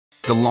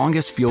The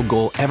longest field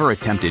goal ever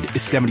attempted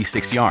is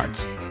 76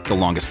 yards. The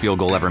longest field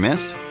goal ever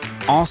missed?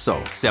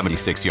 Also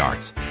 76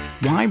 yards.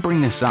 Why bring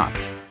this up?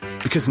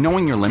 Because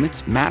knowing your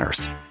limits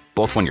matters,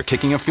 both when you're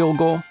kicking a field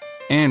goal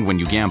and when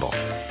you gamble.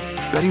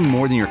 Betting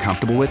more than you're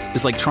comfortable with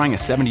is like trying a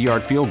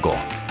 70-yard field goal.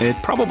 It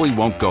probably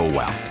won't go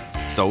well.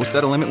 So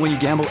set a limit when you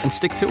gamble and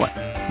stick to it.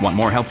 Want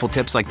more helpful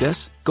tips like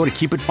this? Go to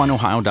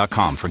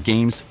keepitfunohio.com for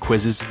games,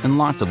 quizzes, and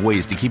lots of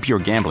ways to keep your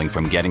gambling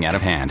from getting out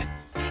of hand.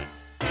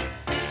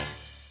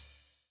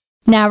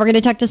 Now we're going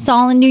to talk to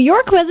Saul in New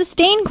York, who has a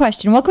stain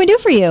question. What can we do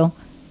for you?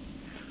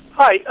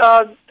 Hi.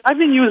 I've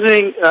been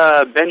using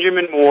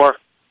Benjamin Moore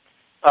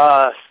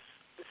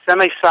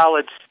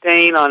semi-solid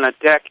stain on a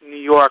deck in New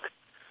York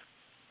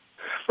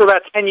for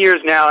about 10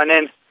 years now, and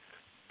then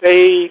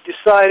they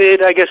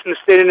decided, I guess in the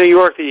state of New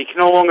York, that you can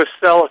no longer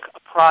sell a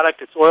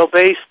product that's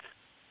oil-based.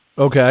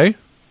 Okay.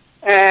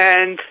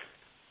 And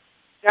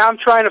now I'm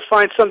trying to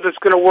find something that's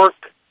going to work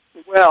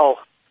well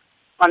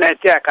on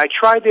that deck. I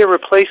tried their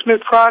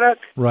replacement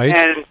product, right,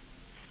 and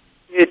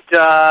it,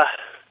 I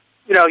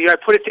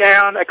put it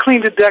down. I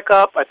cleaned the deck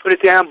up. I put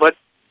it down, but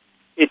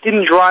it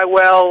didn't dry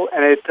well,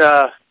 and it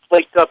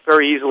flaked up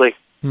very easily.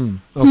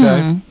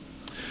 Okay.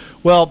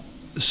 Well,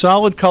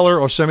 solid color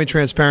or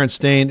semi-transparent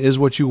stain is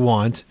what you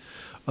want.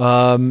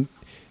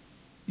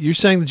 You're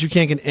saying that you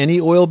can't get any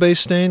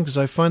oil-based stain? Because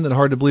I find that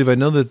hard to believe. I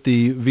know that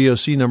the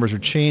VOC numbers are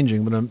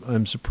changing, but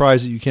I'm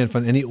surprised that you can't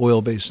find any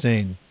oil-based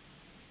stain.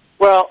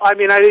 Well, I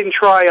mean, I didn't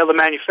try other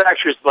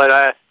manufacturers,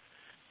 but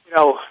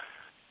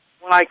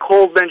when I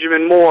called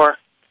Benjamin Moore,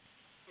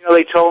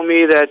 they told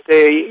me that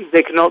they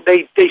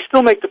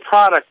still make the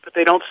product, but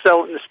they don't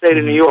sell it in the state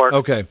of New York.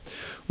 Okay.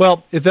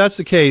 Well, if that's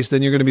the case,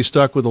 then you're going to be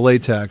stuck with the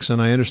latex,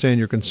 and I understand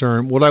your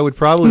concern. What I would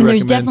probably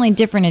recommend... There's definitely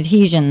different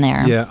adhesion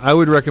there. Yeah, I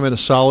would recommend a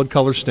solid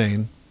color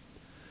stain,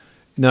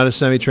 not a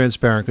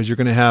semi-transparent, because you're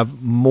going to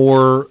have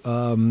more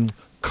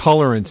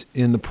colorant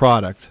in the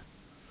product,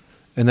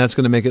 and that's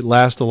going to make it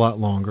last a lot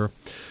longer.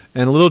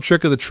 And a little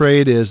trick of the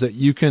trade is that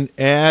you can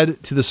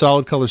add to the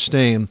solid color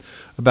stain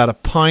about a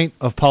pint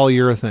of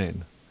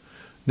polyurethane.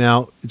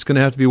 Now, it's going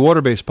to have to be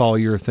water-based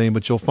polyurethane,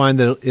 but you'll find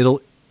that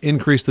it'll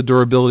increase the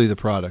durability of the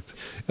product.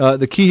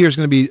 The key here is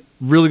going to be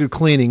really good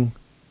cleaning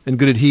and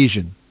good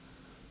adhesion.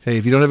 Okay,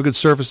 if you don't have a good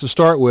surface to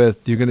start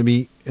with, you're going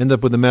to end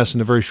up with a mess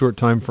in a very short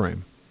time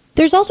frame.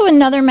 There's also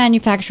another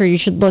manufacturer you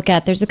should look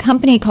at. There's a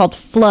company called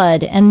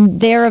Flood, and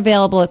they're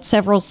available at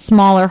several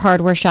smaller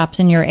hardware shops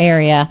in your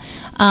area.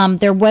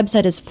 Their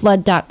website is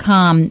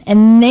flood.com,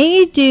 and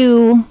they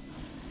do...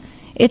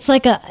 It's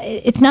not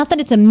that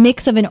it's a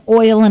mix of an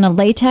oil and a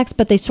latex,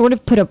 but they sort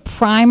of put a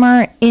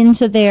primer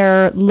into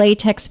their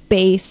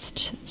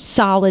latex-based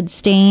solid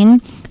stain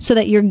so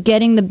that you're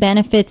getting the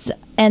benefits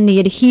and the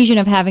adhesion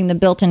of having the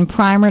built-in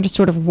primer to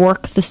sort of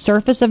work the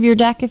surface of your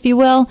deck, if you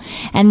will.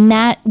 And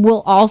that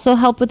will also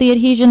help with the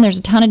adhesion. There's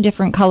a ton of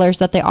different colors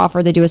that they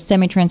offer. They do a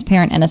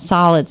semi-transparent and a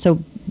solid. So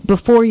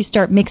before you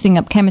start mixing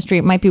up chemistry,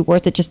 it might be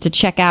worth it just to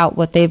check out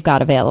what they've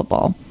got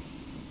available.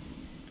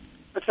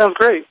 That sounds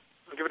great.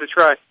 I'll give it a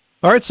try.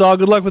 All right, Saul,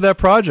 good luck with that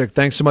project.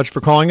 Thanks so much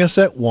for calling us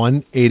at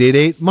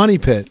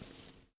 1-888-MONEY-PIT.